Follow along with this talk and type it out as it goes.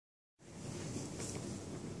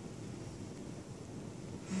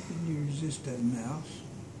just that mouse.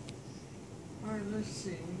 Alright, let's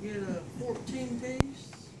see. We get a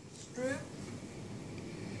 14-piece strip.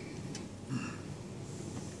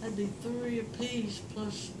 That'd be 3 apiece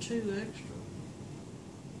plus 2 extra.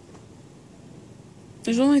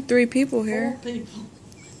 There's only 3 people here. 4 people.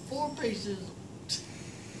 4 pieces.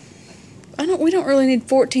 We don't really need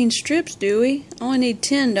 14 strips, do we? Only need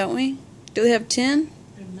 10, don't we? Do we have 10?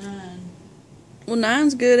 And 9. Well,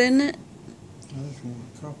 9's good, isn't it? I just want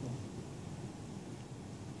a couple.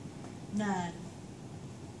 9.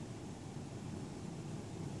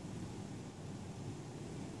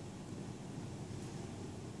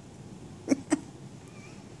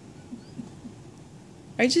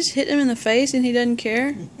 I just hit him in the face and he doesn't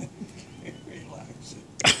care? Relax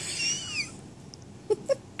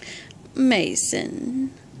it.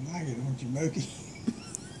 Mason. You like it, don't you, Mookie?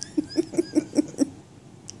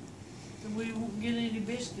 So we won't get any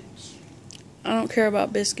biscuits. I don't care about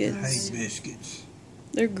I biscuits. hate biscuits.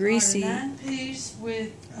 They're greasy. 9-piece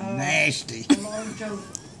with Nasty. a large oval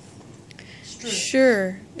strip.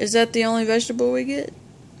 Sure. Is that the only vegetable we get?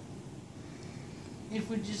 If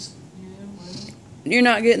we just, You're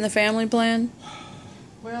not getting the family plan?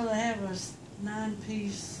 well, they have a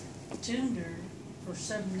 9-piece tender for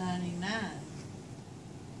 $7.99.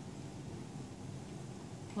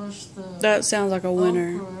 Plus the That sounds like a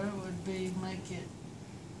winner. okra would be make it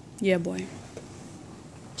Yeah, boy.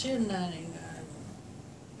 $10.99.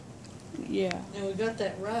 Yeah. And we got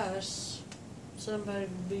that rice. Somebody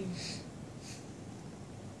would be.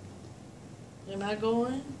 Am I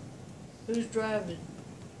going? Who's driving?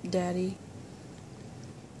 Daddy.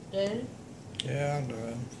 Daddy? Yeah, I'm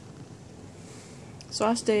doing. So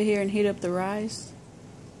I stay here and heat up the rice?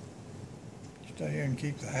 Stay here and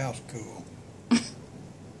keep the house cool.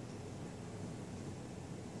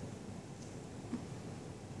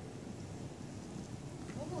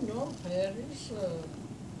 I don't know, Pat. He's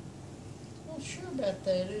not sure about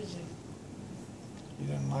that, is he?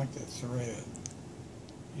 He doesn't like that thread.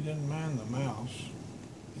 He doesn't mind the mouse.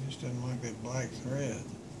 He just doesn't like that black thread.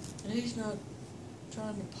 And he's not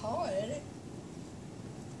trying to paw at it.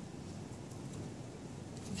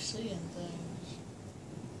 He's seeing things.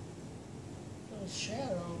 Got a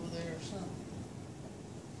shadow over there or something.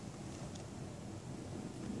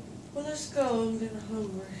 Well, let's go. I'm getting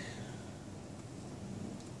hungry.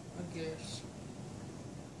 I guess.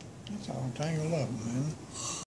 That's all tangled up, man.